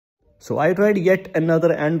So I tried yet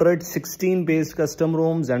another Android 16 based custom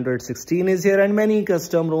ROMs. Android 16 is here and many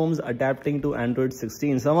custom ROMs adapting to Android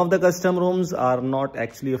 16. Some of the custom ROMs are not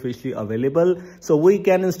actually officially available, so we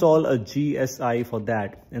can install a GSI for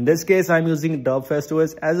that. In this case, I'm using Dubfast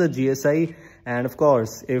OS as a GSI, and of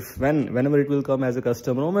course, whenever it will come as a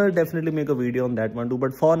custom ROM, I'll definitely make a video on that one too.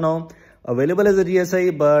 But for now, available as a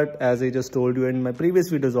GSI. But as I just told you in my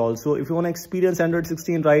previous videos also, if you want to experience Android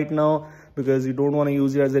 16 right now, because you don't want to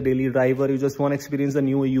use it as a daily driver, you just want to experience the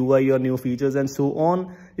new UI or new features and so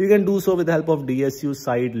on, you can do so with the help of DSU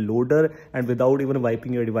side loader and without even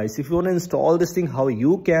wiping your device. If you want to install this thing, how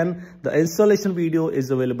you can, the installation video is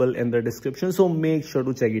available in the description, so make sure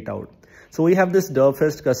to check it out. So we have this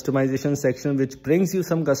Dubfast customization section, which brings you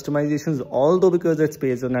some customizations, although because it's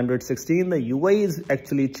based on Android 16, the UI is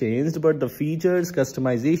actually changed, but the features,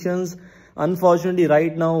 customizations, unfortunately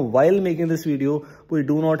right now, while making this video, we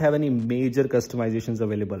do not have any major customizations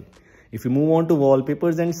available. If you move on to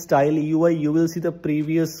wallpapers and style UI, you will see the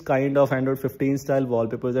previous kind of Android 15 style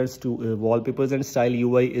wallpapers and style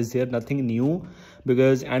UI is here, nothing new.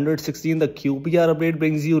 Because Android 16, the QPR update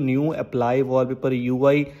brings you new apply wallpaper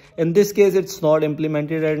UI. In this case, it's not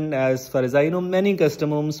implemented, and as far as I know, many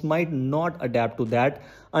custom ROMs might not adapt to that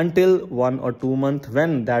until 1 or 2 months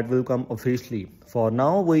when that will come officially. For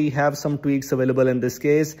now, we have some tweaks available in this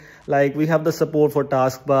case, like we have the support for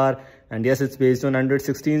taskbar, and yes, it's based on Android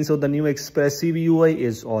 16, so the new expressive UI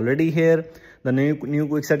is already here. The new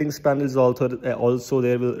quick settings panel is also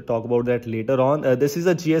there. We'll talk about that later on. This is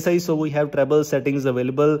a GSI, so we have treble settings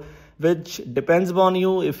available, which depends upon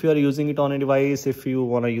you if you are using it on a device, if you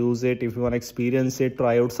want to use it, if you want to experience it,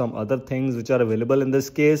 try out some other things which are available in this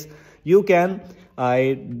case. You can.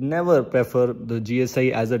 I never prefer the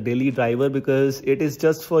GSI as a daily driver because it is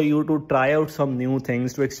just for you to try out some new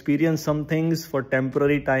things, to experience some things for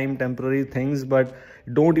temporary time, temporary things, but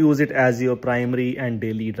don't use it as your primary and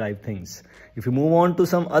daily drive things. If you move on to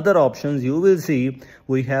some other options, you will see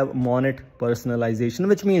we have Monet personalization,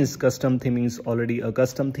 which means custom theming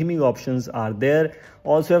custom theming options are there.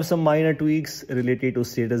 Also have some minor tweaks related to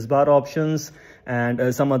status bar options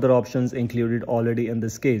and some other options included already in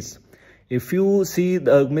this case. If you see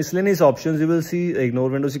the miscellaneous options, you will see ignore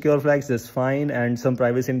window secure flags, that's fine, and some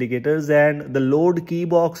privacy indicators and the load key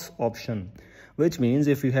box option, which means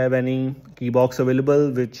if you have any key box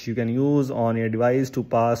available which you can use on your device to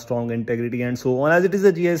pass strong integrity and so on. As it is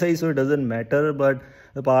a GSI, so it doesn't matter, but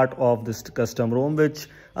the part of this custom ROM, which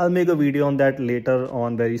I'll make a video on that later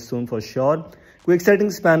on very soon for sure. Quick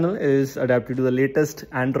settings panel is adapted to the latest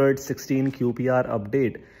Android 16 QPR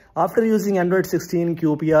update. After using Android 16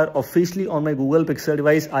 QPR officially on my Google Pixel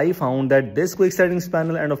device, I found that this quick settings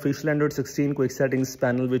panel and official Android 16 quick settings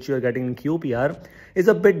panel which you are getting in QPR is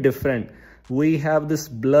a bit different. We have this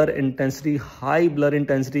blur intensity, high blur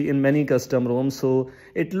intensity in many custom ROMs, so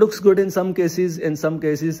it looks good in some cases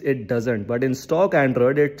it doesn't. But in stock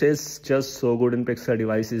Android, it is just so good in Pixel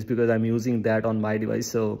devices because I'm using that on my device.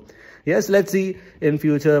 So yes, let's see in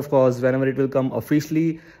future, of course, whenever it will come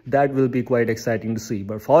officially, that will be quite exciting to see.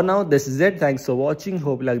 But for now, this is it. Thanks for watching.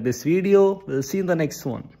 Hope you like this video. We'll see you in the next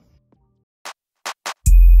one.